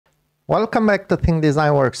Welcome back to Think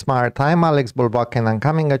Design Work Smart. I'm Alex Bolboaca and I'm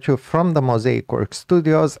coming at you from the Mozaic Works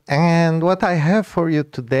studios. And what I have for you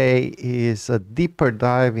today is a deeper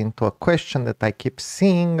dive into a question that I keep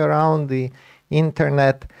seeing around the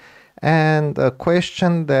internet, and a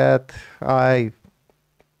question that I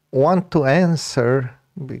want to answer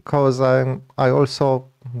because I also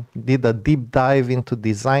did a deep dive into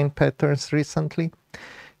design patterns recently.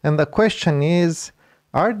 And the question is,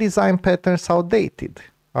 are design patterns outdated?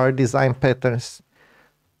 Are design patterns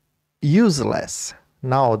useless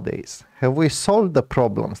nowadays? Have we solved the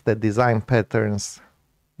problems that design patterns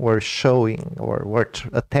were showing or were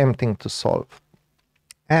attempting to solve?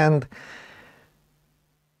 And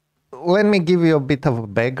let me give you a bit of a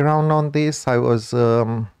background on this. I was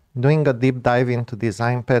doing a deep dive into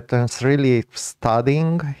design patterns, really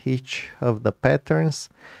studying each of the patterns,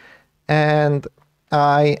 and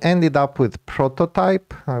I ended up with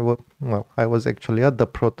prototype. I was actually at the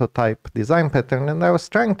prototype design pattern, and I was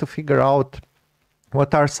trying to figure out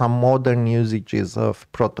what are some modern usages of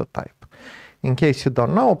prototype. In case you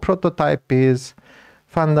don't know, prototype is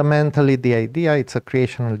fundamentally the idea. It's a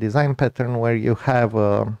creational design pattern where you have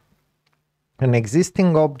an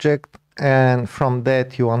existing object, and from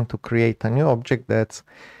that you want to create a new object that's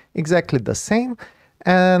exactly the same.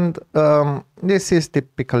 And this is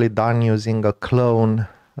typically done using a clone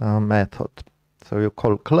method. So you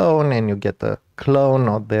call clone and you get a clone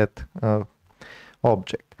of that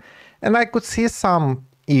object. And I could see some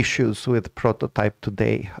issues with prototype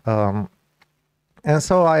today. And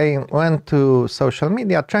so I went to social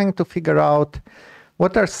media trying to figure out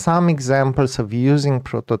what are some examples of using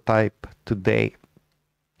prototype today.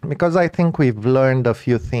 Because I think we've learned a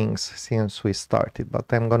few things since we started,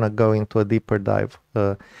 but I'm going to go into a deeper dive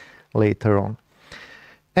later on.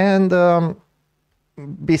 And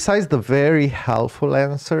besides the very helpful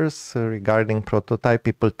answers regarding prototype,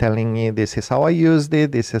 people telling me this is how I used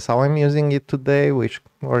it, this is how I'm using it today, which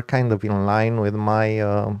were kind of in line with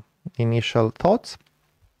my initial thoughts,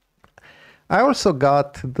 I also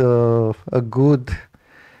got a good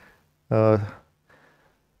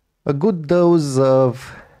dose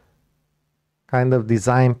of kind of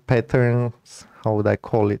design patterns, how would I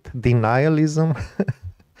call it, denialism.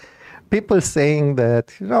 People saying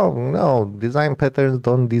that, no, design patterns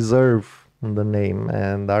don't deserve the name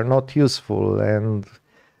and are not useful, and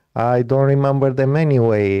I don't remember them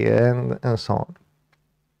anyway, and so on.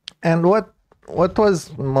 And what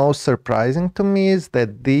was most surprising to me is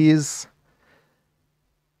that these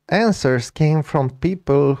answers came from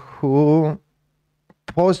people who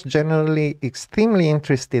post generally extremely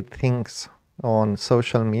interested things on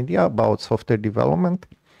social media about software development.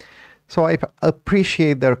 So I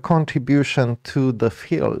appreciate their contribution to the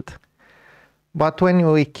field. But when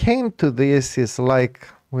we came to this, it's like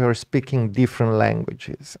we were speaking different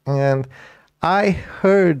languages. And I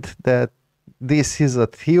heard that this is a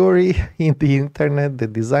theory in the internet, the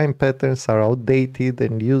design patterns are outdated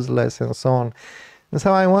and useless and so on. And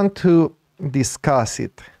so I want to discuss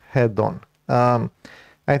it head on.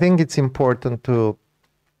 I think it's important to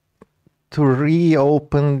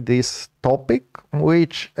reopen this topic,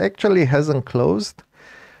 which actually hasn't closed.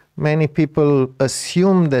 Many people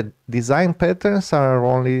assume that design patterns are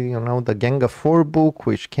only, the Gang of Four book,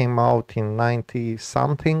 which came out in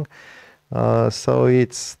 90-something. So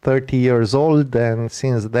it's 30 years old, and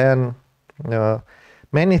since then,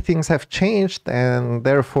 many things have changed, and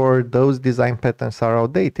therefore those design patterns are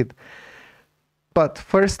outdated. But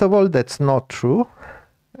first of all, that's not true.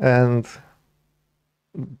 And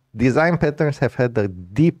design patterns have had a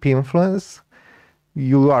deep influence.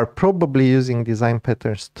 You are probably using design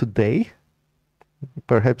patterns today,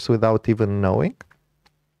 perhaps without even knowing.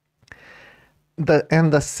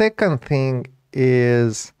 And the second thing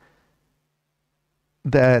is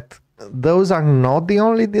that those are not the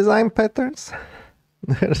only design patterns.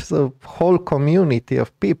 There's a whole community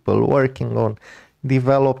of people working on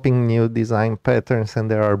developing new design patterns,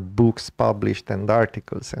 and there are books published and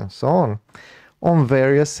articles and so on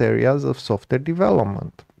various areas of software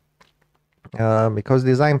development. Because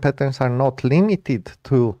design patterns are not limited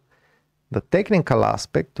to the technical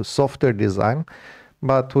aspect, to software design,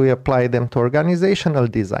 but we apply them to organizational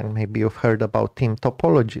design. Maybe you've heard about team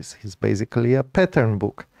topologies. It's basically a pattern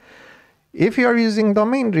book. If you're using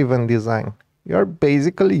domain-driven design, you're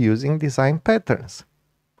basically using design patterns.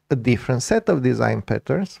 A different set of design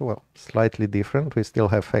patterns, well, slightly different. We still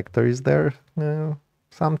have factories there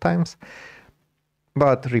sometimes.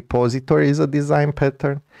 But repository is a design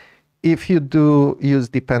pattern. If you do use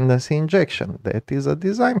dependency injection, that is a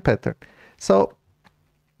design pattern. So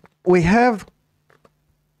we have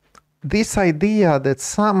this idea that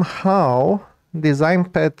somehow design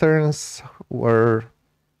patterns were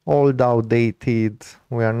old, outdated,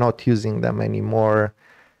 we are not using them anymore,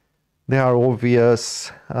 they are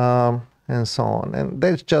obvious, and so on. And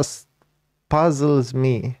that just puzzles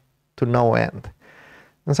me to no end.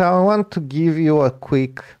 And so I want to give you a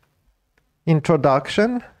quick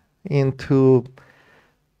introduction into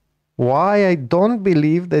why I don't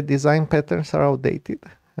believe that design patterns are outdated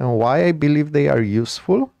and why I believe they are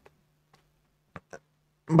useful,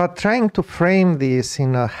 but trying to frame this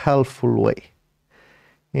in a helpful way,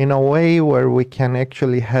 in a way where we can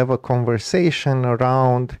actually have a conversation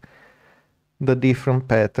around the different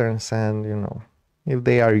patterns and, you know, if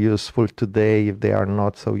they are useful today, if they are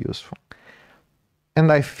not so useful. And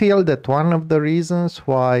I feel that one of the reasons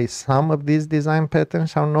why some of these design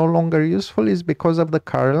patterns are no longer useful is because of the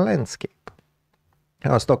current landscape.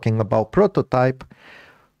 I was talking about prototype.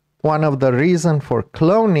 One of the reasons for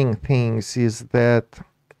cloning things is that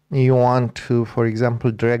you want to, for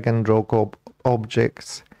example, drag and drop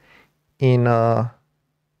objects in a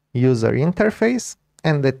user interface,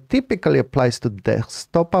 and that typically applies to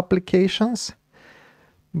desktop applications.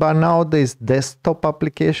 But nowadays, desktop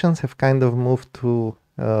applications have kind of moved to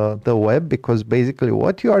the web, because basically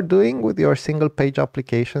what you are doing with your single page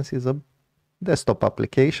applications is a desktop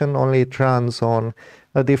application, only it runs on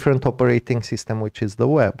a different operating system, which is the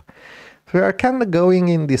web. So we are kind of going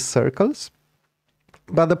in these circles,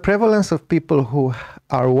 but the prevalence of people who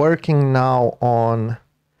are working now on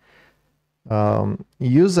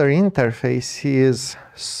user interface is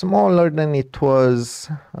smaller than it was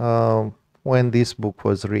when this book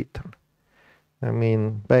was written. I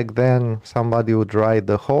mean, back then somebody would write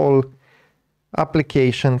the whole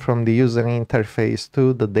application from the user interface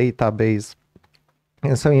to the database,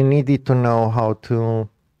 and so you needed to know how to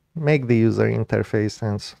make the user interface,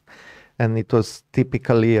 and it was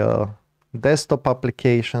typically a desktop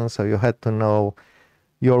application, so you had to know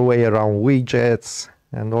your way around widgets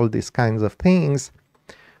and all these kinds of things.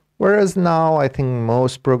 Whereas now I think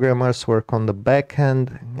most programmers work on the back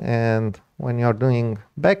end, and when you're doing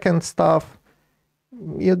backend stuff,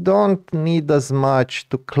 you don't need as much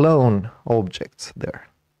to clone objects there.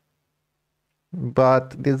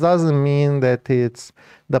 But this doesn't mean that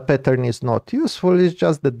the pattern is not useful, it's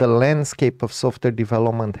just that the landscape of software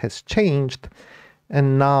development has changed,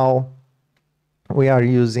 and now we are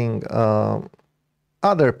using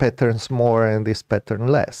other patterns more and this pattern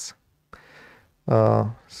less.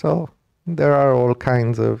 So there are all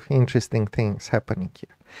kinds of interesting things happening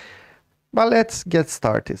here. But let's get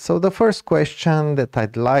started. So the first question that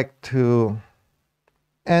I'd like to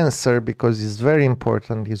answer, because it's very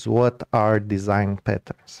important, is what are design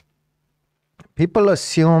patterns? People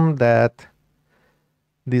assume that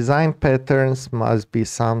design patterns must be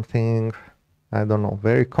something, I don't know,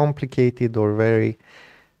 very complicated or very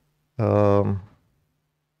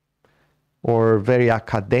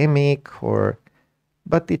academic,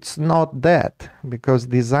 but it's not that, because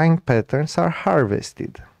design patterns are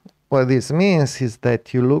harvested. What this means is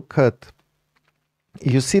that you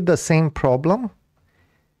see the same problem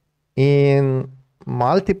in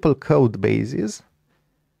multiple code bases,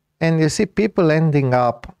 and you see people ending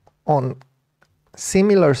up on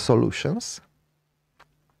similar solutions,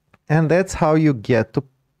 and that's how you get to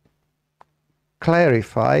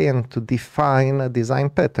clarify and to define a design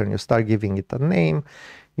pattern. You start giving it a name,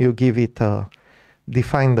 you give it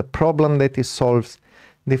define the problem that it solves,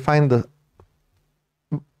 define the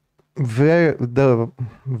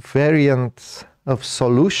variants of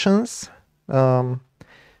solutions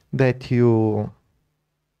that you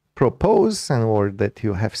propose or that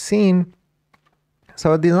you have seen.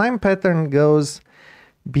 So a design pattern goes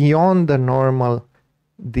beyond the normal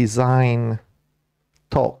design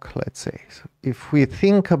talk, let's say. So if we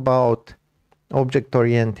think about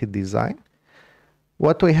object-oriented design,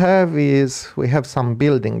 what we have is we have some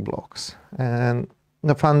building blocks, and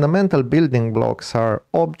the fundamental building blocks are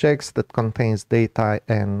objects that contains data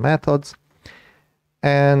and methods,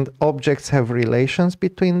 and objects have relations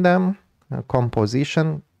between them,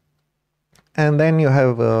 composition, and then you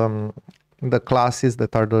have the classes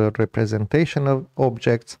that are the representation of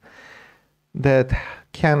objects that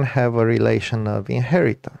can have a relation of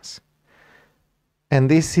inheritance. And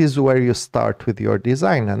this is where you start with your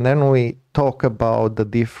design, and then we talk about the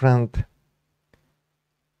different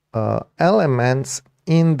elements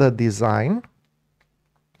in the design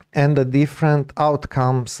and the different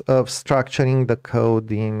outcomes of structuring the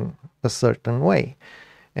code in a certain way.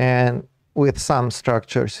 And with some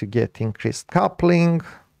structures you get increased coupling,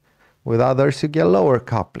 with others you get lower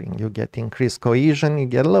coupling, you get increased cohesion, you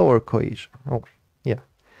get lower cohesion. Okay, yeah.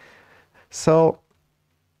 So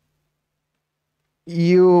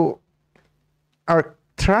you are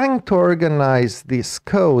trying to organize this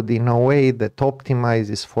code in a way that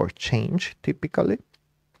optimizes for change, typically.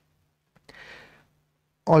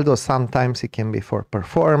 Although sometimes it can be for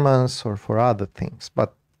performance or for other things,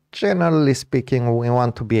 but generally speaking, we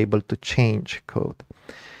want to be able to change code.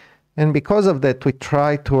 And because of that, we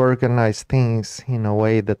try to organize things in a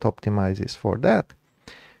way that optimizes for that.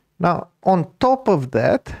 Now, on top of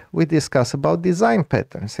that, we discuss about design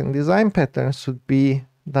patterns, and design patterns would be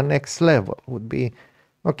the next level, would be,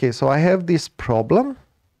 okay, so I have this problem,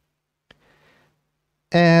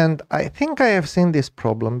 and I think I have seen this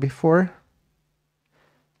problem before.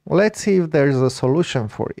 Let's see if there's a solution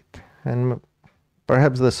for it. And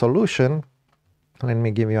perhaps the solution, let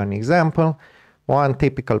me give you an example. One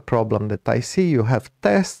typical problem that I see, you have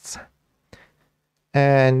tests,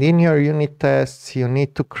 and in your unit tests, you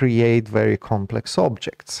need to create very complex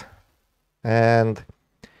objects. And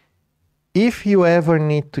if you ever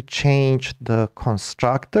need to change the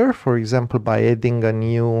constructor, for example, by adding a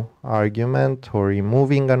new argument or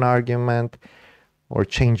removing an argument or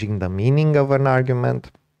changing the meaning of an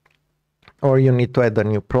argument, or you need to add a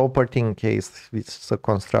new property in case it's a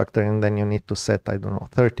constructor and then you need to set, I don't know,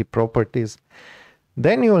 30 properties,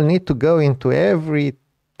 then you will need to go into every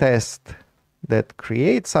test that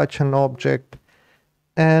creates such an object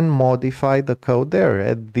and modify the code there,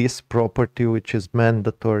 add this property which is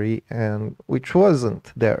mandatory and which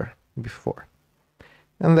wasn't there before.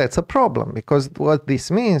 And that's a problem, because what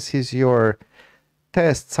this means is your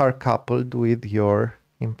tests are coupled with your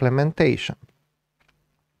implementation.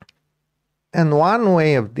 And one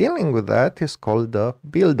way of dealing with that is called the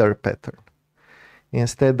builder pattern.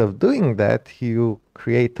 Instead of doing that, you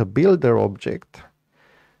create a builder object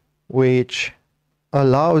which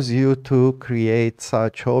allows you to create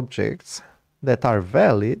such objects that are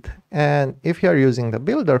valid. And if you're using the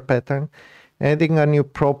builder pattern, adding a new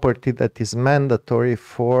property that is mandatory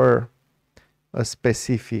for a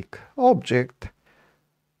specific object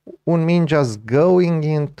would mean just going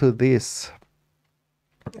into this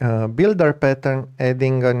builder pattern,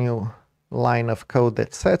 adding a new line of code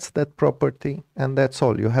that sets that property, and that's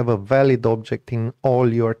all. You have a valid object in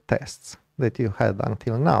all your tests that you had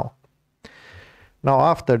until now. Now,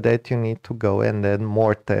 after that, you need to go and add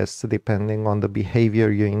more tests depending on the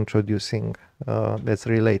behavior you're introducing that's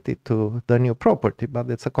related to the new property, but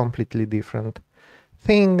it's a completely different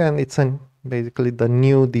thing, and it's basically the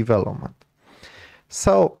new development.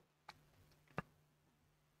 So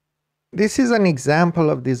this is an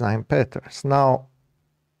example of design patterns. Now,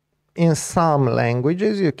 in some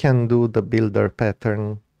languages, you can do the builder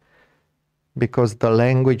pattern because the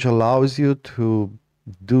language allows you to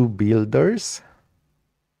do builders,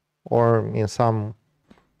 or in some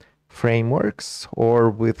frameworks, or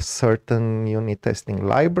with certain unit testing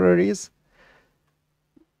libraries.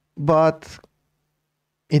 But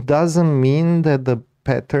it doesn't mean that the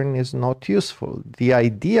pattern is not useful. The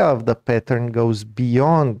idea of the pattern goes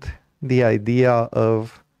beyond the idea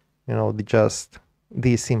of, just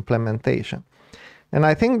this implementation. And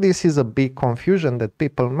I think this is a big confusion that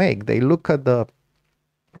people make. They look at the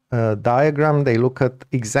diagram, they look at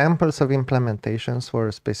examples of implementations for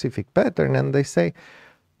a specific pattern, and they say,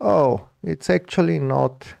 oh, it's actually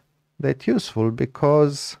not that useful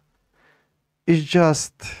because it's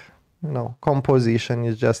just, composition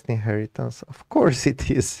is just inheritance. Of course it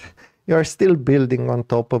is. You're still building on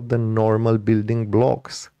top of the normal building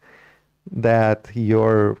blocks that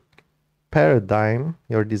your paradigm,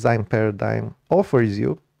 your design paradigm offers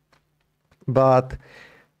you. But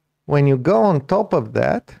when you go on top of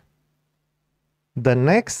that, the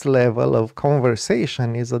next level of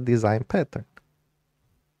conversation is a design pattern.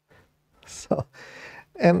 So,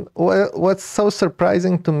 and what's so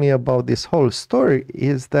surprising to me about this whole story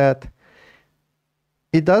is that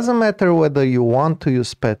it doesn't matter whether you want to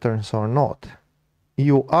use patterns or not.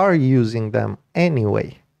 You are using them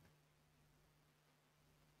anyway.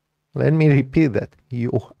 Let me repeat that.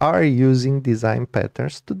 You are using design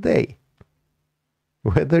patterns today,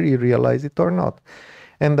 whether you realize it or not.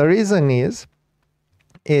 And the reason is,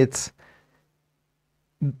 it's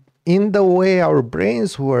in the way our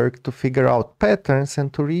brains work to figure out patterns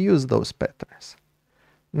and to reuse those patterns.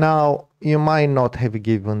 Now, you might not have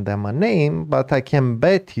given them a name, but I can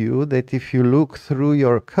bet you that if you look through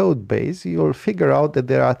your code base, you'll figure out that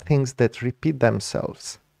there are things that repeat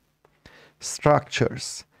themselves.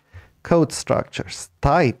 Structures, code structures,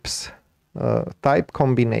 types, type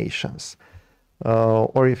combinations,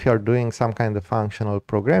 or if you're doing some kind of functional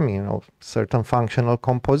programming, certain functional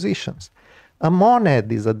compositions. A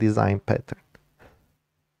monad is a design pattern.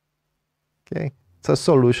 Okay, it's a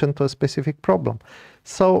solution to a specific problem.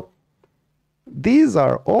 So these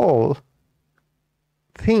are all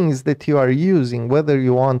things that you are using, whether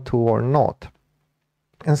you want to or not.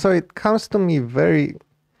 And so it comes to me very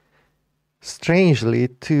strangely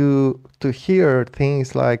to hear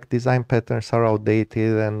things like design patterns are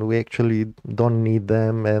outdated and we actually don't need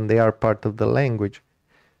them and they are part of the language.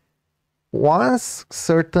 Once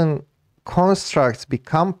certain constructs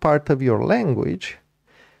become part of your language,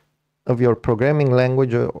 of your programming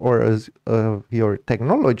language or of your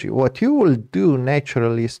technology, what you will do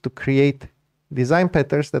naturally is to create design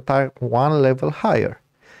patterns that are one level higher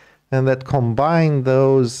and that combine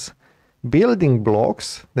those building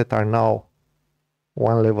blocks that are now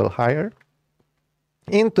one level higher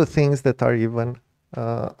into things that are even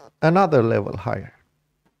another level higher.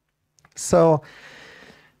 So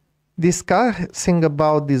discussing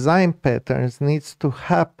about design patterns needs to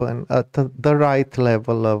happen at the right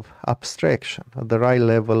level of abstraction, at the right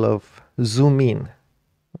level of zoom in,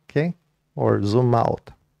 okay, or zoom out.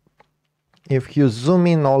 If you zoom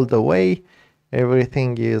in all the way,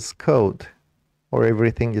 everything is code or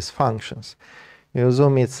everything is functions. You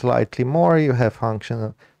zoom it slightly more, you have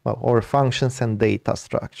function or functions and data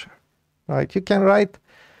structure, right? You can write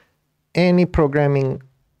any program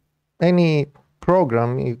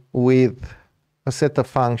with a set of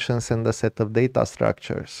functions and a set of data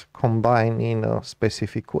structures combined in a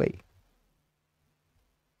specific way.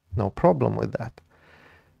 No problem with that.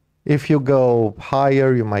 If you go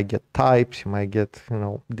higher, you might get types, you might get,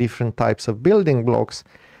 different types of building blocks.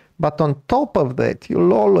 But on top of that,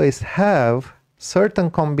 you'll always have certain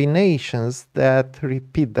combinations that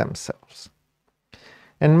repeat themselves.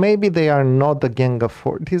 And maybe they are not a gang of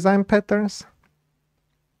 4 design patterns,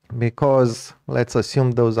 because let's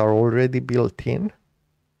assume those are already built in.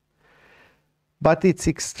 But it's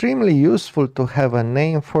extremely useful to have a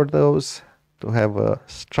name for those, to have a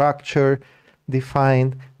structure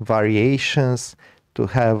defined, variations, to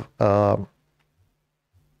have a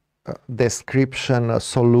description, a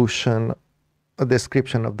solution, a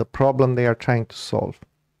description of the problem they are trying to solve.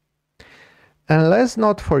 And let's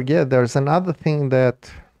not forget, there's another thing that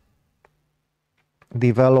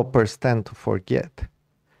developers tend to forget.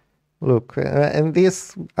 Look, and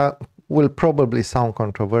this will probably sound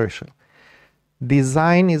controversial.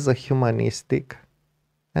 Design is a humanistic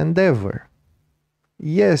endeavor.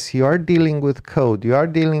 Yes, you are dealing with code, you are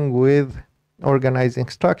dealing with organizing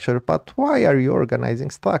structure, but why are you organizing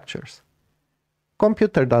structures?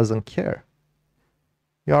 Computer doesn't care.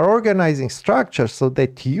 You are organizing structures so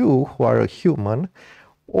that you, who are a human,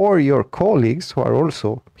 or your colleagues, who are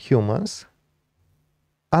also humans,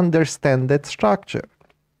 understand that structure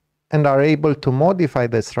and are able to modify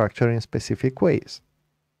that structure in specific ways.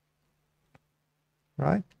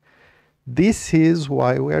 Right? This is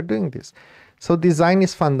why we are doing this. So design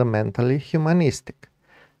is fundamentally humanistic.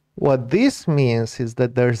 What this means is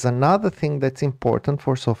that there's another thing that's important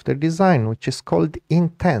for software design, which is called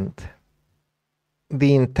intent.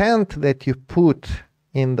 The intent that you put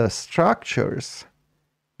in the structures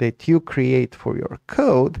that you create for your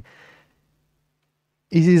code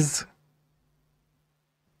is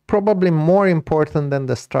probably more important than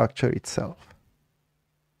the structure itself.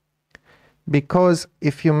 Because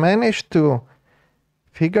if you manage to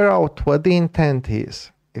figure out what the intent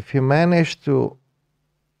is, if you manage to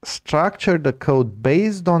structure the code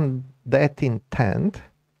based on that intent,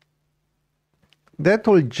 that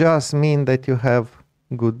will just mean that you have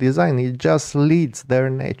good design. It just leads there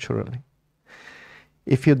naturally.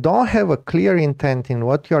 If you don't have a clear intent in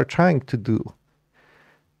what you are trying to do,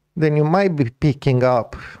 then you might be picking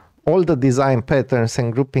up all the design patterns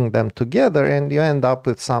and grouping them together, and you end up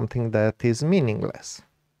with something that is meaningless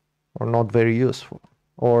or not very useful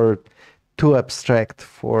or too abstract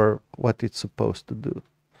for what it's supposed to do.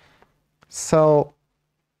 So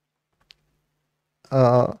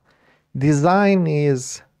design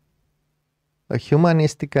is a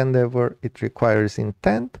humanistic endeavor. It requires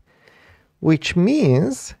intent, which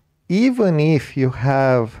means even if you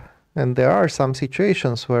have, and there are some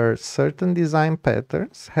situations where certain design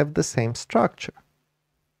patterns have the same structure,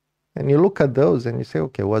 and you look at those and you say,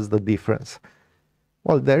 okay, what's the difference?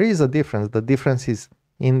 Well, there is a difference. The difference is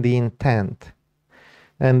in the intent.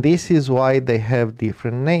 And this is why they have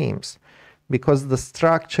different names, because the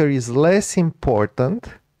structure is less important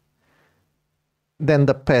than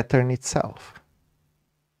the pattern itself.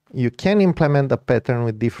 You can implement the pattern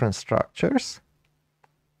with different structures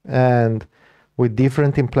and with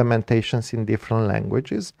different implementations in different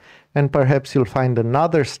languages, and perhaps you'll find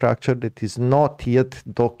another structure that is not yet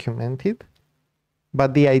documented,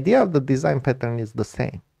 but the idea of the design pattern is the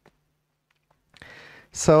same.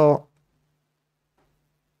 So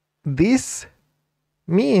this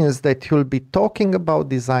means that you'll be talking about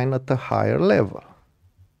design at a higher level.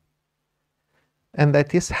 And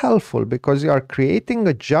that is helpful because you are creating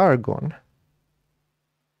a jargon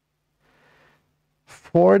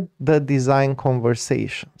for the design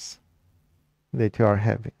conversations that you are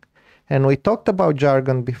having. And we talked about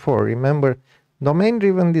jargon before. Remember,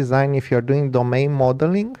 domain-driven design, if you're doing domain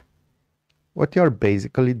modeling, what you're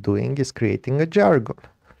basically doing is creating a jargon.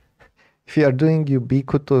 If you are doing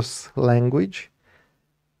ubiquitous language,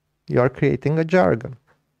 you are creating a jargon.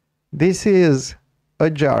 This is a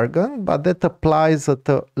jargon, but that applies at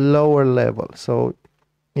a lower level. So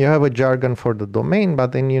you have a jargon for the domain,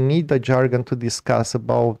 but then you need a jargon to discuss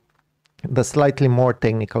about the slightly more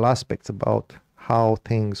technical aspects about how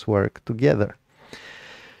things work together.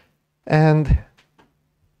 And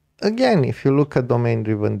again, if you look at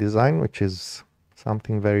domain-driven design, which is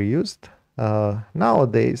something very used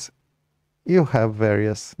nowadays, you have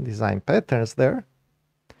various design patterns there.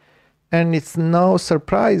 And it's no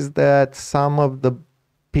surprise that some of the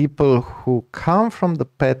people who come from the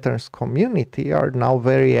patterns community are now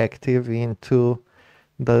very active into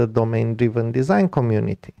the domain-driven design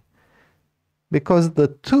community, because the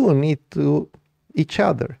two need to each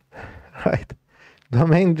other, right?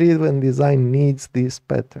 Domain-driven design needs these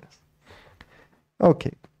patterns.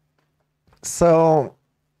 Okay, so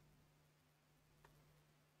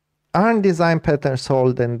aren't design patterns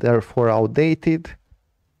old and therefore outdated?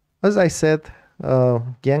 As I said,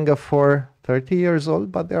 Genga for 30 years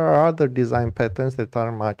old, but there are other design patterns that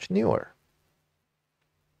are much newer.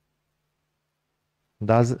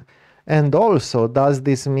 And also, does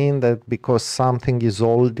this mean that because something is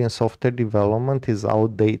old in software development is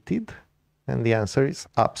outdated? And the answer is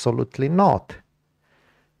absolutely not.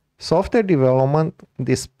 Software development,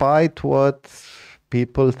 despite what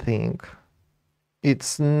people think,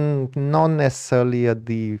 it's not necessarily at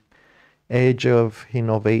the edge of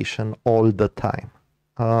innovation all the time.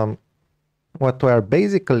 What we are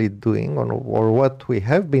basically doing, or what we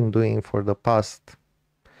have been doing for the past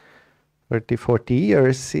 30, 40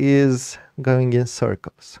 years, is going in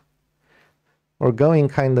circles, or going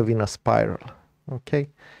kind of in a spiral, okay?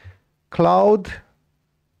 Cloud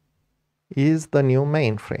is the new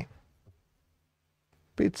mainframe.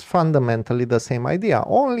 It's fundamentally the same idea,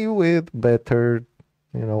 only with better,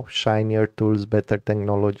 shinier tools, better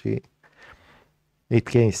technology. It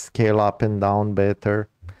can scale up and down better.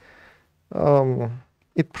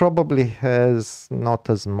 It probably has not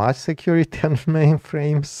as much security on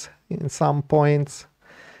mainframes in some points.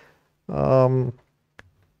 So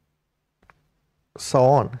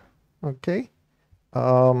on, okay?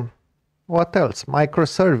 What else?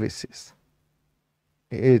 Microservices.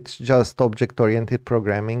 It's just object-oriented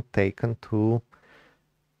programming taken to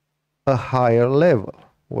a higher level,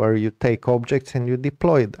 where you take objects and you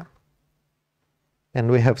deploy them. And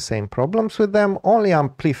we have same problems with them, only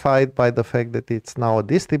amplified by the fact that it's now a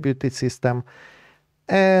distributed system,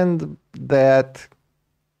 and that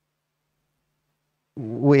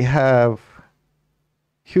we have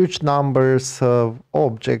huge numbers of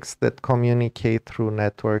objects that communicate through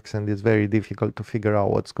networks, and it's very difficult to figure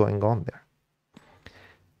out what's going on there.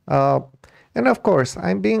 And of course,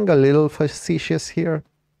 I'm being a little facetious here.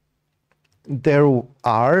 There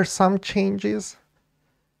are some changes,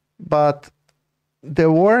 but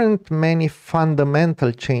there weren't many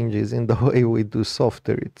fundamental changes in the way we do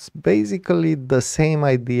software. It's basically the same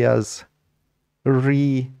ideas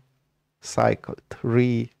recycled,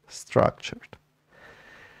 restructured.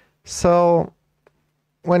 So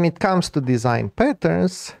when it comes to design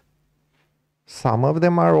patterns, some of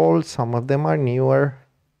them are old, some of them are newer.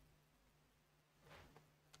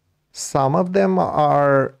 Some of them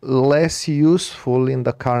are less useful in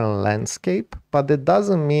the current landscape, but that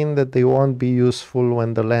doesn't mean that they won't be useful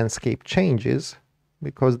when the landscape changes,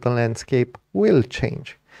 because the landscape will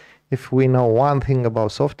change. If we know one thing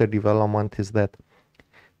about software development, is that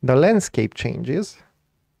the landscape changes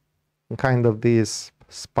in kind of this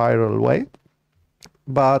spiral way,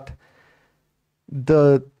 but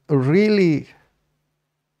the really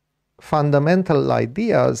fundamental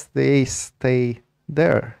ideas, they stay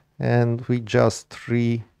there. And we just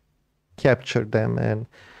recapture them and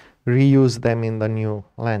reuse them in the new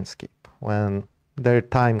landscape when their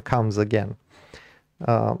time comes again.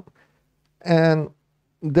 And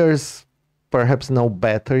there's perhaps no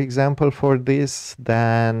better example for this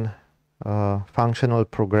than functional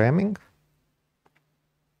programming.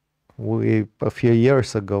 A few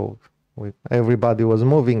years ago, everybody was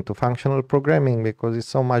moving to functional programming because it's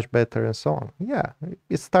so much better and so on. Yeah,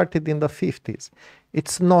 it started in the 50s.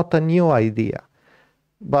 It's not a new idea,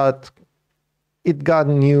 but it got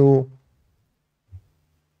a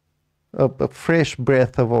fresh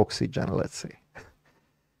breath of oxygen, let's say,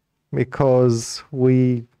 because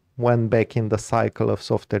we went back in the cycle of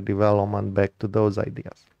software development back to those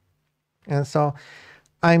ideas. And so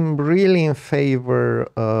I'm really in favor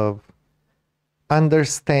of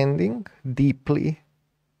understanding deeply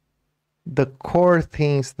the core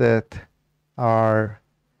things that are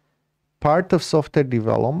part of software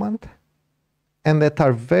development and that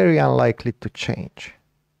are very unlikely to change.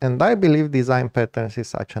 And I believe design patterns is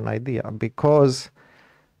such an idea because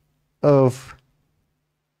of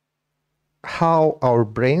how our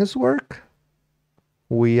brains work.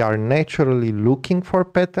 We are naturally looking for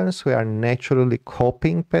patterns. We are naturally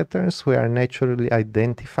copying patterns. We are naturally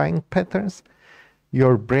identifying patterns.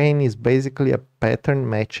 Your brain is basically a pattern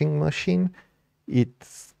matching machine. It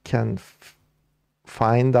can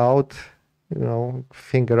find out,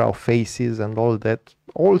 figure out faces and all that,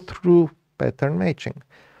 all through pattern matching.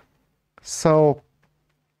 So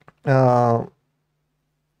I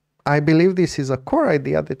believe this is a core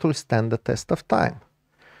idea that will stand the test of time.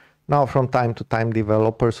 Now, from time to time,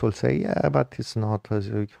 developers will say, yeah, but it's not as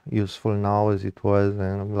useful now as it was,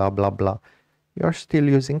 and blah, blah, blah. You're still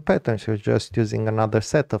using patterns. You're just using another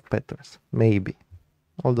set of patterns, maybe.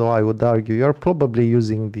 Although I would argue you're probably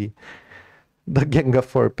using the gang of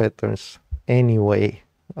 4 patterns anyway,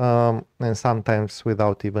 and sometimes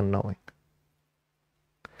without even knowing.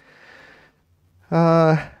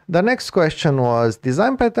 The next question was,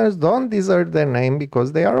 design patterns don't deserve their name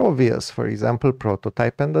because they are obvious. For example,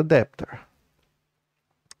 prototype and adapter.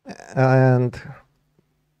 And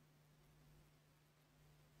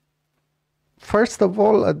first of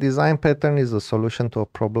all, a design pattern is a solution to a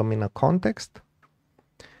problem in a context,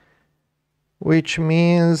 which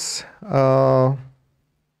means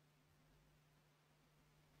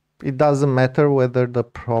it doesn't matter whether the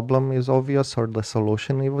problem is obvious or the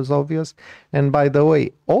solution is obvious. And by the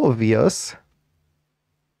way, obvious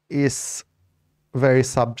is very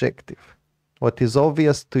subjective. What is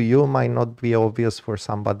obvious to you might not be obvious for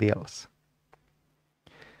somebody else.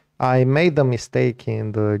 I made a mistake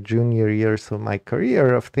in the junior years of my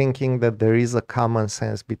career of thinking that there is a common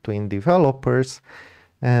sense between developers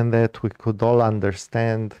and that we could all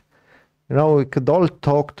understand. We could all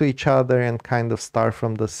talk to each other and kind of start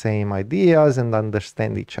from the same ideas and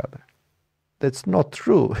understand each other. That's not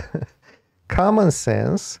true. Common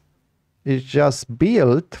sense is just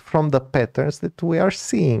built from the patterns that we are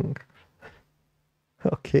seeing.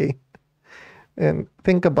 Okay? And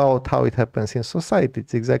think about how it happens in society.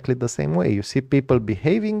 It's exactly the same way. You see people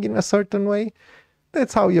behaving in a certain way,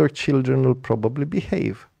 that's how your children will probably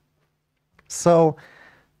behave. So,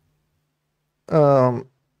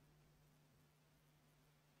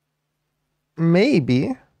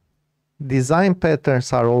 maybe design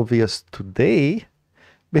patterns are obvious today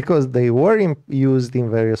because they were used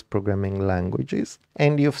in various programming languages,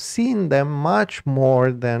 and you've seen them much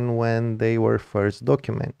more than when they were first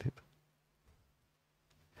documented.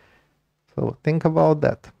 So think about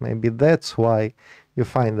that. Maybe that's why you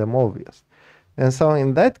find them obvious. And so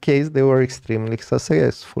in that case, they were extremely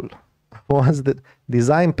successful. Once the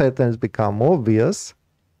design patterns become obvious,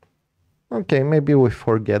 okay, maybe we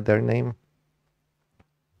forget their name.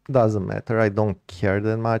 Doesn't matter. I don't care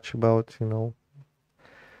that much about,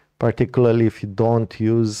 particularly if you don't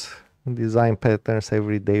use design patterns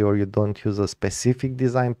every day or you don't use a specific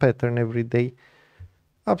design pattern every day.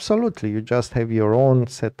 Absolutely. You just have your own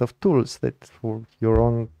set of tools, your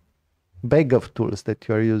own bag of tools that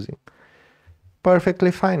you are using.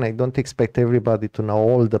 Perfectly fine. I don't expect everybody to know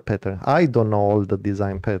all the patterns. I don't know all the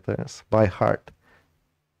design patterns by heart.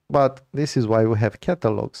 But this is why we have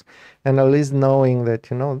catalogs. And at least knowing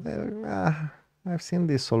that, I've seen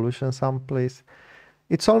this solution someplace.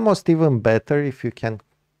 It's almost even better if you can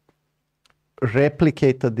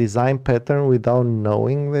replicate a design pattern without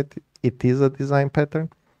knowing that it is a design pattern.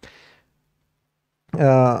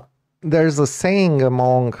 There's a saying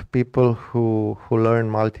among people who learn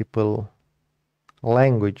multiple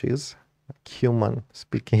languages, human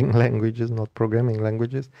speaking languages, not programming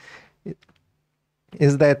languages,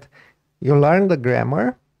 is that you learn the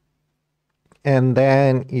grammar and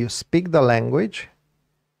then you speak the language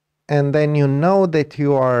and then you know that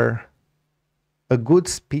you are a good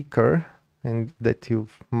speaker and that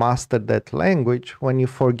you've mastered that language when you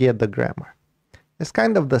forget the grammar. It's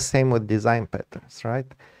kind of the same with design patterns, right?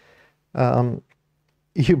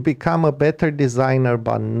 You become a better designer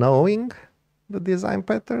by knowing the design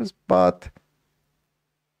patterns, but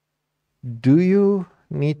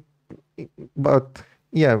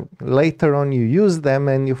later on you use them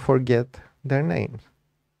and you forget their names.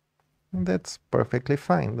 That's perfectly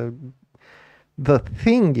fine. The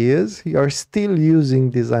thing is, you're still using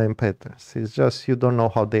design patterns. It's just you don't know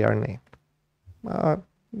how they are named.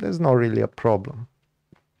 There's not really a problem.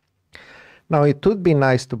 Now, it would be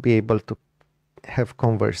nice to be able to have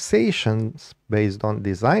conversations based on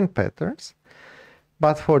design patterns,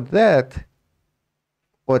 but for that,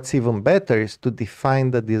 what's even better is to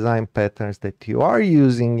define the design patterns that you are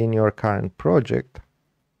using in your current project,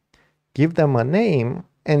 give them a name,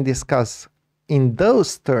 and discuss in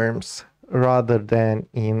those terms rather than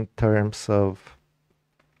in terms of,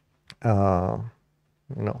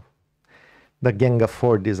 you know, the gang of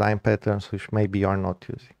 4 design patterns which maybe you are not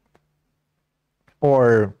using,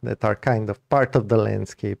 or that are kind of part of the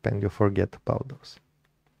landscape and you forget about those.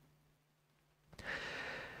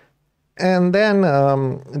 And then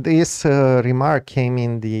this remark came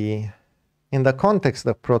in the context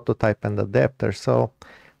of prototype and adapter. So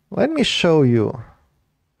let me show you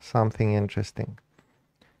something interesting.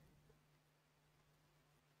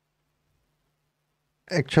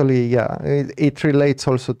 Actually, yeah, it relates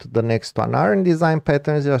also to the next one. Aren't design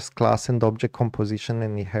patterns just class and object composition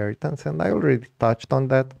and inheritance? And I already touched on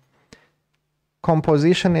that.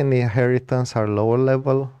 Composition and inheritance are lower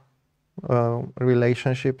level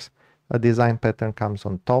relationships. A design pattern comes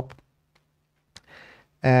on top.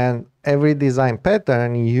 And every design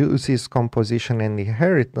pattern uses composition and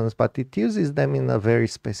inheritance, but it uses them in a very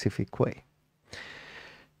specific way.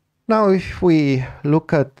 Now, if we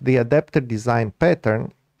look at the adapter design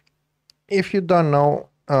pattern, if you don't know,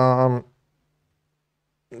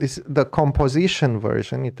 the composition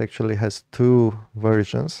version, it actually has 2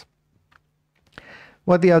 versions.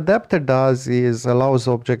 What the adapter does is allows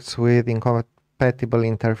objects with incompatible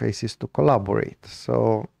interfaces to collaborate.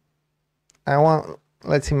 So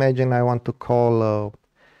let's imagine I want to call a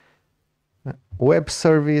web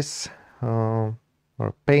service or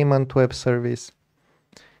payment web service.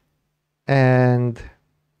 And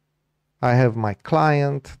I have my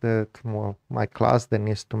client, my class that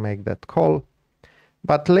needs to make that call.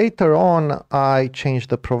 But later on, I change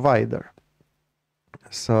the provider.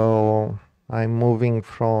 So I'm moving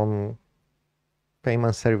from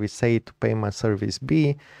payment service A to payment service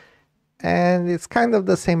B. And it's kind of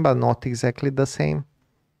the same, but not exactly the same.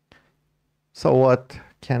 So what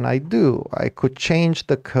can I do? I could change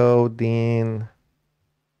the code in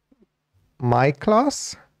my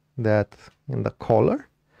class, that in the caller,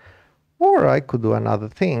 or I could do another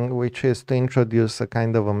thing, which is to introduce a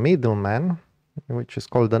kind of a middleman, which is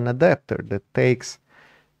called an adapter, that takes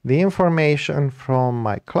the information from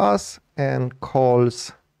my class and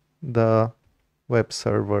calls the web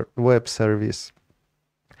service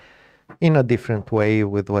in a different way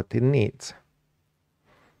with what it needs.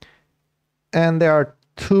 And there are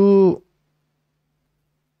 2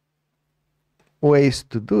 ways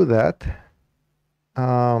to do that.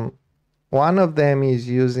 One of them is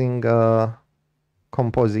using a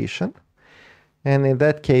composition, and in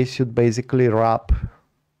that case you'd basically wrap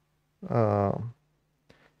the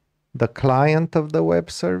client of the web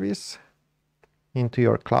service into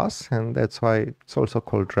your class, and that's why it's also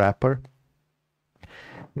called wrapper.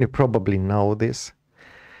 You probably know this.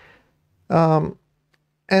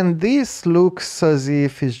 And this looks as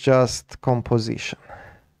if it's just composition,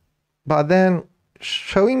 but then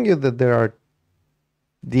showing you that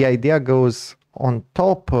the idea goes on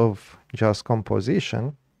top of just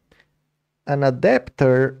composition. An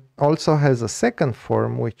adapter also has a second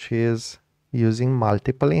form, which is using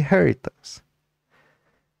multiple inheritance.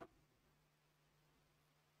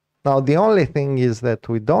 Now, the only thing is that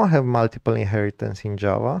we don't have multiple inheritance in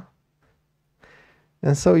Java.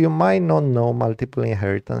 And so you might not know multiple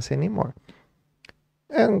inheritance anymore.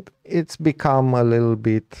 And it's become a little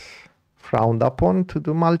bit frowned upon to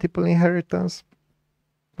do multiple inheritance.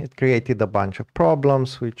 It created a bunch of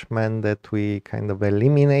problems, which meant that we kind of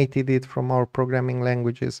eliminated it from our programming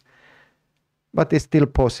languages. But it's still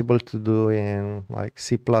possible to do in like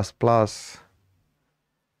C++.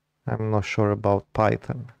 I'm not sure about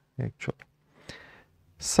Python, actually.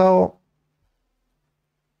 So,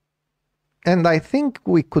 and I think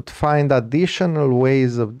we could find additional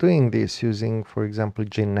ways of doing this using, for example,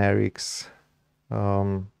 generics,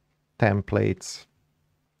 templates,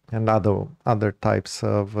 and other types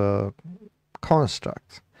of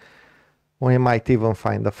constructs. We might even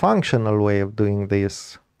find a functional way of doing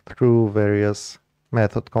this through various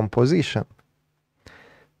method composition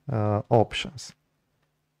options.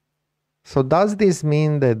 So does this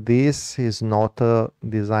mean that this is not a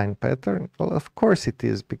design pattern? Well, of course it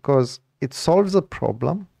is, because it solves a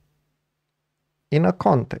problem in a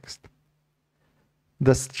context.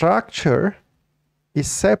 The structure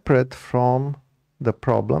is separate from the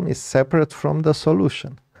problem, is separate from the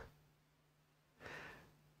solution.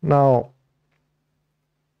 Now,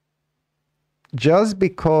 just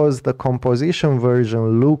because the composition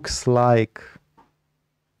version looks like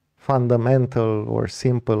fundamental or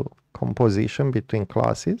simple composition between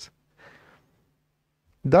classes,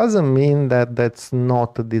 doesn't mean that that's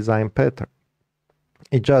not a design pattern.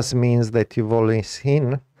 It just means that you've only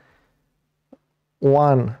seen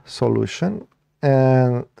one solution,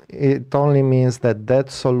 and it only means that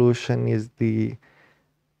that solution is the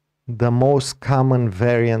most common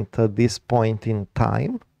variant at this point in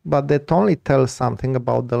time, but that only tells something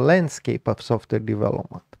about the landscape of software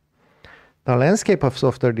development. The landscape of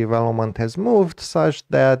software development has moved such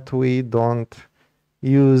that we don't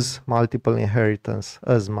use multiple inheritance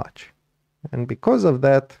as much. And because of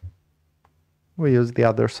that, we use the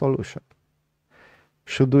other solution.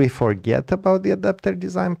 Should we forget about the adapter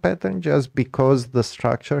design pattern just because the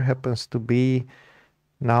structure happens to be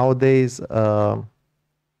nowadays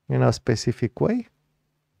in a specific way?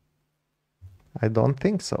 I don't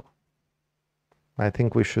think so. I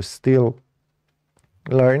think we should still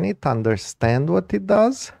learn it, understand what it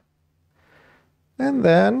does, and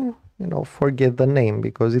then, forget the name,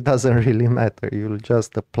 because it doesn't really matter. You'll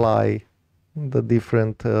just apply the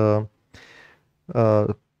different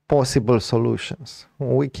possible solutions.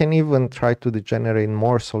 We can even try to generate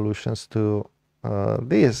more solutions to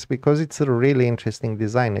this, because it's a really interesting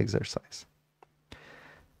design exercise.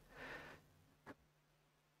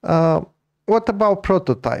 What about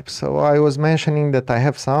prototypes? So I was mentioning that I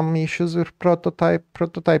have some issues with prototype.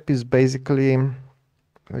 Prototype is basically,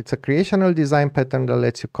 it's a creational design pattern that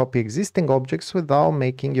lets you copy existing objects without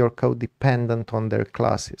making your code dependent on their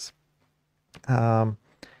classes. And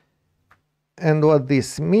what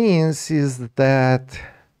this means is that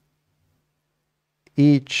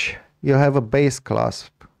you have a base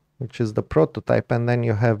class, which is the prototype, and then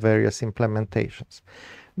you have various implementations.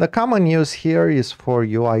 The common use here is for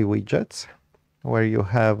UI widgets, where you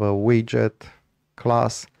have a widget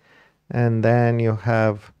class, and then you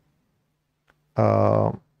have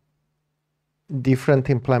different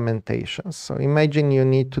implementations. So imagine you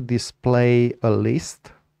need to display a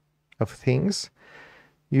list of things.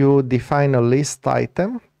 You define a list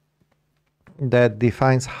item that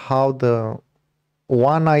defines how the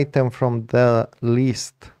one item from the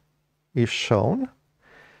list is shown.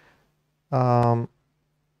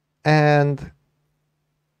 And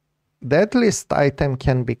that list item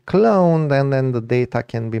can be cloned, and then the data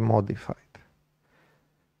can be modified.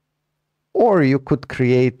 Or you could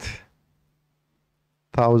create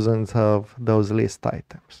thousands of those list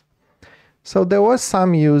items. So there was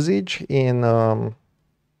some usage in UI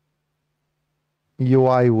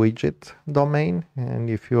widget domain, and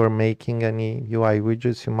if you are making any UI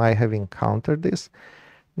widgets, you might have encountered this.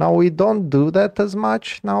 Now we don't do that as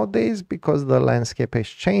much nowadays because the landscape has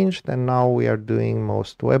changed, and now we are doing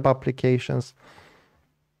most web applications.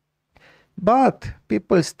 But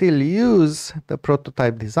people still use the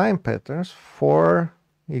prototype design patterns, for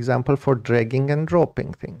example, for dragging and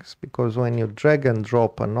dropping things, because when you drag and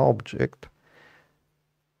drop an object,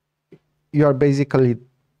 you are basically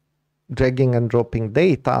dragging and dropping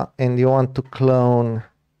data, and you want to clone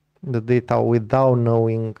the data without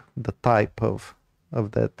knowing the type of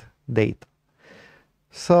that data.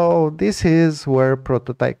 So this is where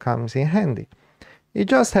prototype comes in handy. It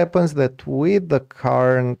just happens that with the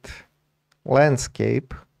current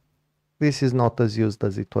landscape, this is not as used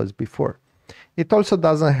as it was before. It also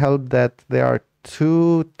doesn't help that there are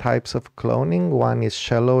two types of cloning. One is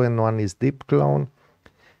shallow and one is deep clone.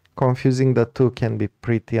 Confusing the two can be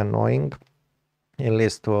pretty annoying. It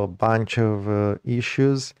leads to a bunch of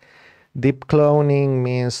issues. Deep cloning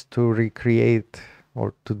means to recreate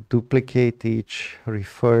or to duplicate each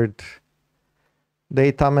referred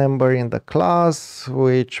data member in the class,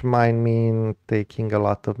 which might mean taking a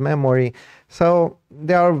lot of memory. So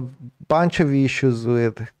there are a bunch of issues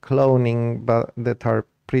with cloning, but that are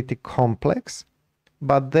pretty complex.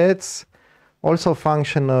 But that's also a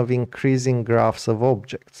function of increasing graphs of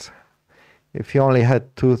objects. If you only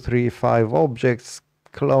had 2, 3, 5 objects,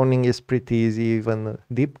 cloning is pretty easy, even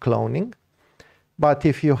deep cloning. But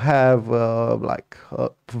if you have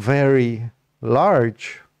very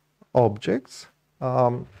large objects,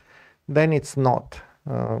 then it's not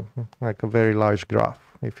like a very large graph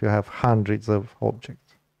if you have hundreds of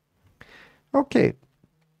objects. Okay.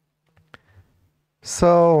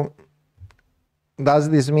 So does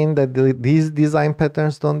this mean that these design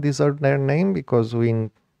patterns don't deserve their name because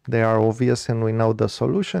they are obvious and we know the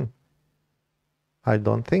solution? I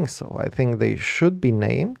don't think so. I think they should be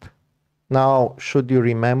named. Now, should you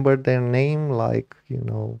remember their name, like,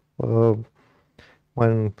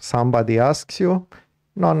 when somebody asks you?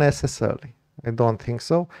 Not necessarily. I don't think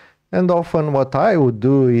so. And often what I would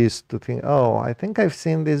do is to think, oh, I think I've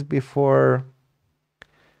seen this before.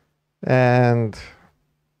 And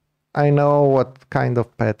I know what kind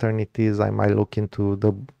of pattern it is. I might look into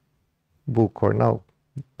the book or no.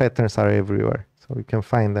 Patterns are everywhere, so we can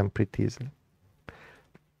find them pretty easily.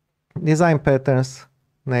 Design patterns,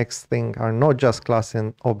 next thing, are not just class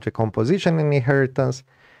and object composition and inheritance,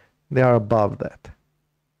 they are above that.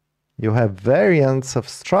 You have variants of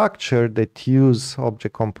structure that use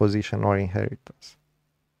object composition or inheritance.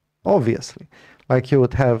 Obviously, like you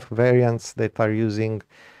would have variants that are using,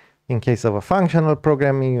 in case of a functional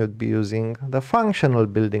programming, you'd be using the functional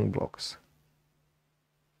building blocks.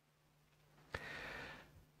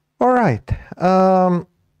 All right. Aren't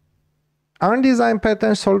design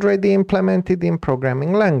patterns already implemented in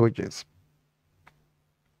programming languages?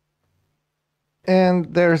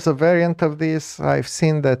 And there's a variant of this. I've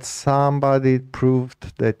seen that somebody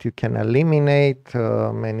proved that you can eliminate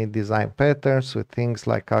many design patterns with things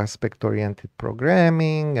like aspect-oriented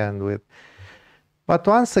programming and with... But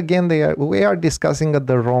once again, we are discussing at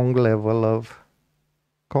the wrong level of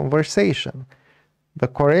conversation. The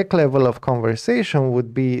correct level of conversation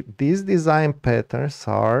would be these design patterns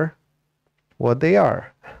are what they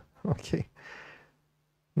are. Okay.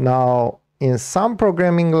 Now, in some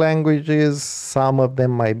programming languages, some of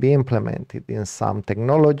them might be implemented. In some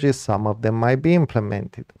technologies, some of them might be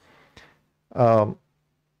implemented.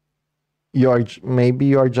 Maybe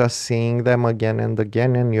you're just seeing them again and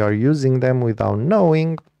again, and you're using them without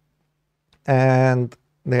knowing, and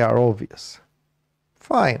they are obvious.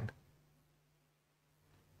 Fine.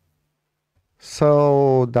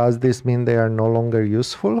 So, does this mean they are no longer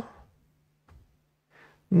useful?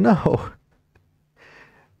 No.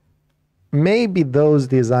 Maybe those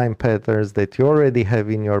design patterns that you already have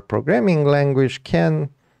in your programming language can,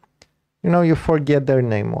 you forget their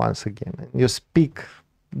name once again. You speak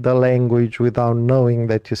the language without knowing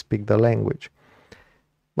that you speak the language.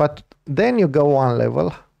 But then you go one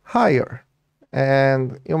level higher.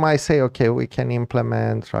 And you might say, okay, we can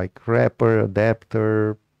implement like wrapper,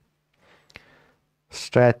 adapter,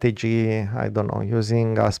 strategy, I don't know,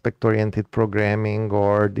 using aspect-oriented programming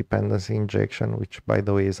or dependency injection, which by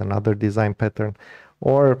the way is another design pattern,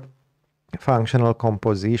 or functional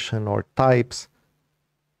composition or types.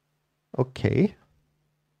 Okay,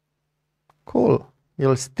 cool.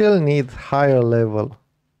 You'll still need higher level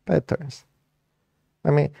patterns.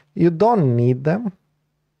 I mean, you don't need them,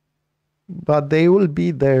 but they will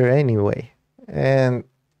be there anyway. And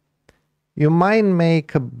you might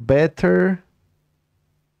make a better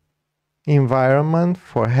environment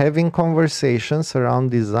for having conversations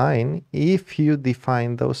around design if you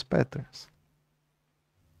define those patterns.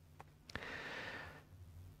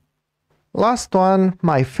 Last one,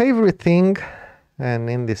 my favorite thing,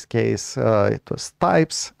 and in this case it was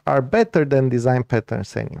types, are better than design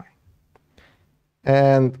patterns anyway.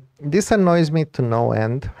 And this annoys me to no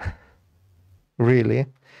end, really.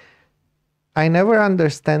 I never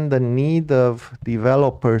understand the need of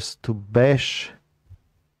developers to bash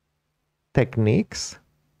techniques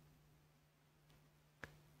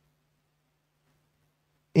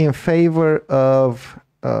in favor of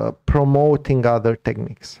promoting other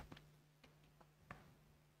techniques.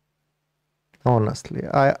 Honestly,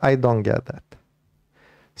 I don't get that.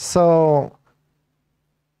 So,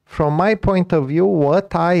 from my point of view,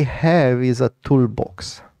 what I have is a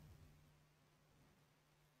toolbox.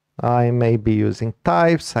 I may be using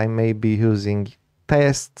types, I may be using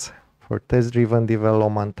tests, for test-driven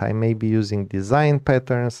development, I may be using design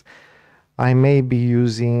patterns, I may be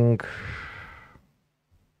using,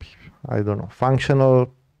 I don't know,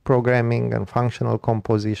 functional programming and functional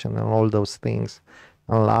composition and all those things,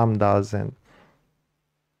 and lambdas, and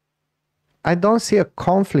I don't see a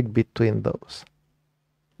conflict between those.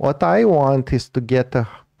 What I want is to get a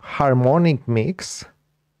harmonic mix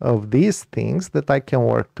of these things that I can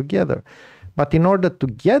work together. But in order to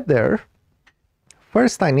get there,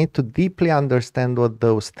 first, I need to deeply understand what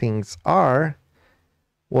those things are,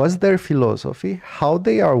 what's their philosophy, how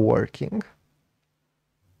they are working,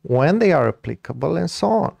 when they are applicable, and so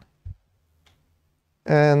on.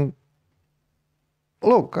 And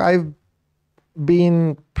look, I've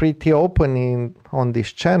been pretty open on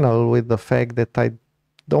this channel with the fact that I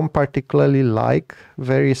don't particularly like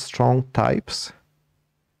very strong types.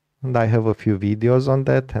 And I have a few videos on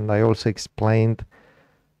that, and I also explained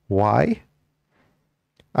why.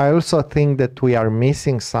 I also think that we are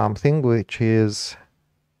missing something, which is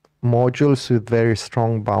modules with very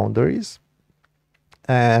strong boundaries.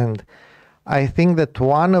 And I think that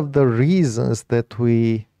one of the reasons that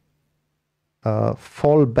we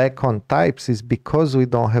fall back on types is because we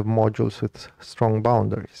don't have modules with strong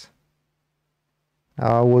boundaries.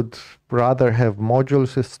 I would rather have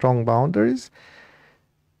modules with strong boundaries,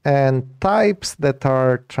 and types that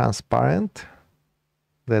are transparent,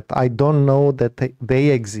 that I don't know that they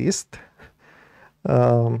exist,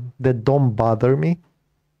 that don't bother me,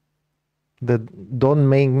 that don't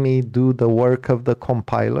make me do the work of the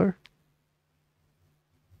compiler,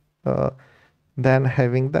 than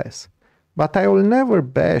having this. But I will never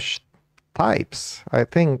bash types. I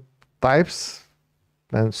think types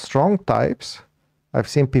and strong types, I've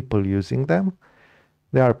seen people using them.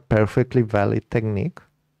 They are perfectly valid technique.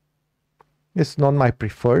 It's not my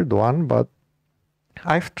preferred one, but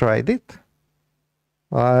I've tried it.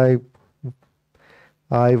 I've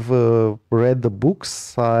read the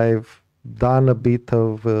books. I've done a bit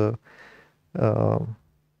of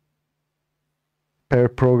pair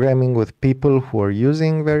programming with people who are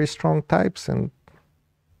using very strong types and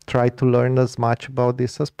try to learn as much about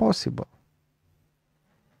this as possible.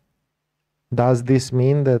 Does this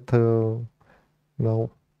mean that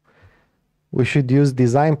no, we should use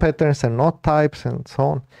design patterns and not types and so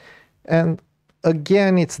on? And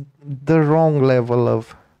again, it's the wrong level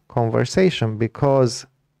of conversation, because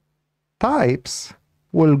types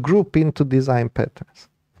will group into design patterns.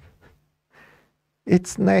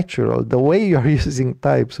 It's natural. The way you're using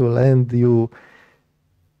types will end you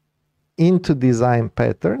into design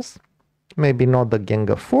patterns. Maybe not the Gang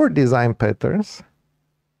of Four design patterns,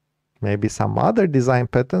 maybe some other design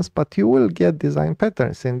patterns, but you will get design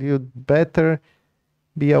patterns, and you'd better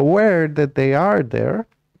be aware that they are there,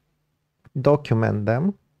 document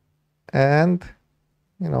them, and,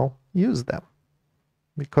 you know, use them,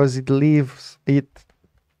 because it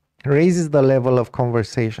raises the level of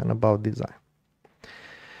conversation about design.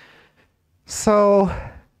 So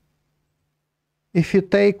if you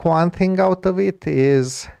take one thing out of it,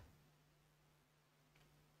 is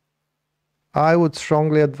I would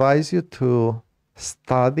strongly advise you to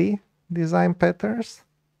study design patterns,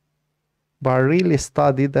 but really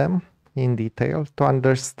study them in detail to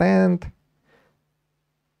understand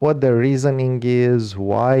what the reasoning is,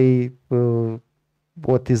 why,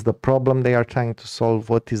 what is the problem they are trying to solve,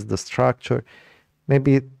 what is the structure.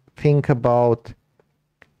 Maybe think about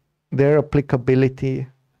their applicability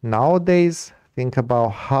nowadays, think about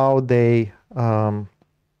how they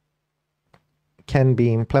can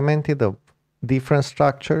be implemented, of different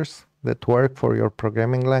structures that work for your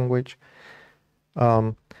programming language.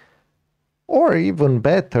 Or even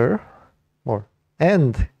better,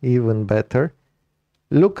 even better,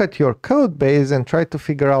 look at your code base and try to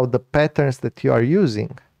figure out the patterns that you are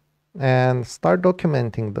using and start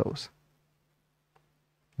documenting those.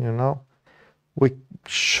 You know, we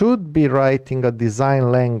should be writing a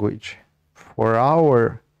design language for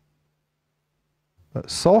our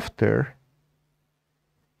software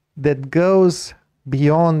that goes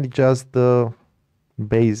beyond just the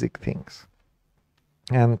basic things.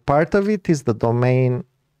 And part of it is the domain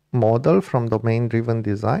model from domain-driven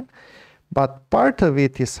design, but part of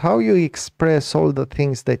it is how you express all the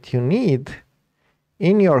things that you need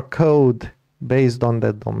in your code based on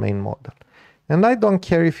that domain model. And I don't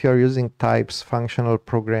care if you're using types, functional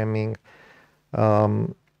programming,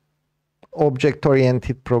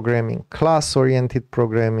 object-oriented programming, class-oriented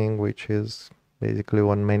programming, which is basically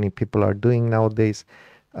what many people are doing nowadays.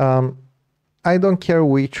 I don't care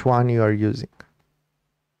which one you are using.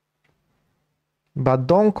 But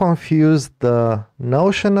don't confuse the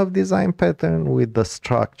notion of design pattern with the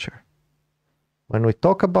structure. When we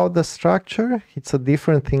talk about the structure, it's a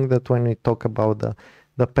different thing than when we talk about the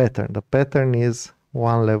pattern. The pattern is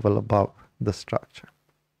one level above the structure.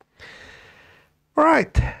 All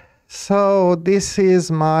right, so this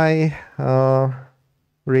is my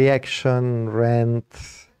reaction,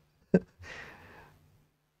 rant,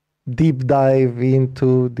 deep dive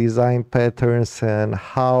into design patterns and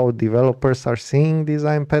how developers are seeing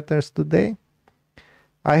design patterns today.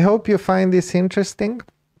 I hope you find this interesting.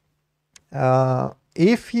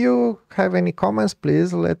 If you have any comments,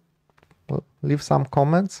 please leave some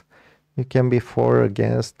comments. You can be for or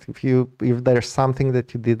against. If there's something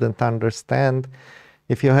that you didn't understand,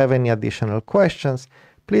 if you have any additional questions,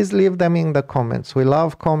 please leave them in the comments. We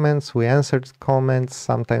love comments. We answer comments.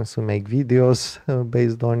 Sometimes we make videos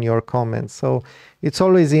based on your comments. So it's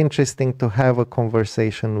always interesting to have a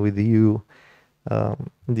conversation with you,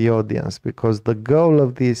 the audience, because the goal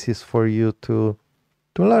of this is for you to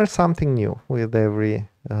learn something new with every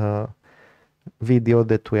video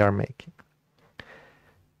that we are making.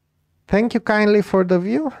 Thank you kindly for the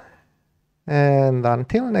view. And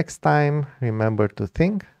until next time, remember to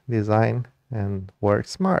think, design, and work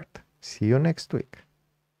smart. See you next week.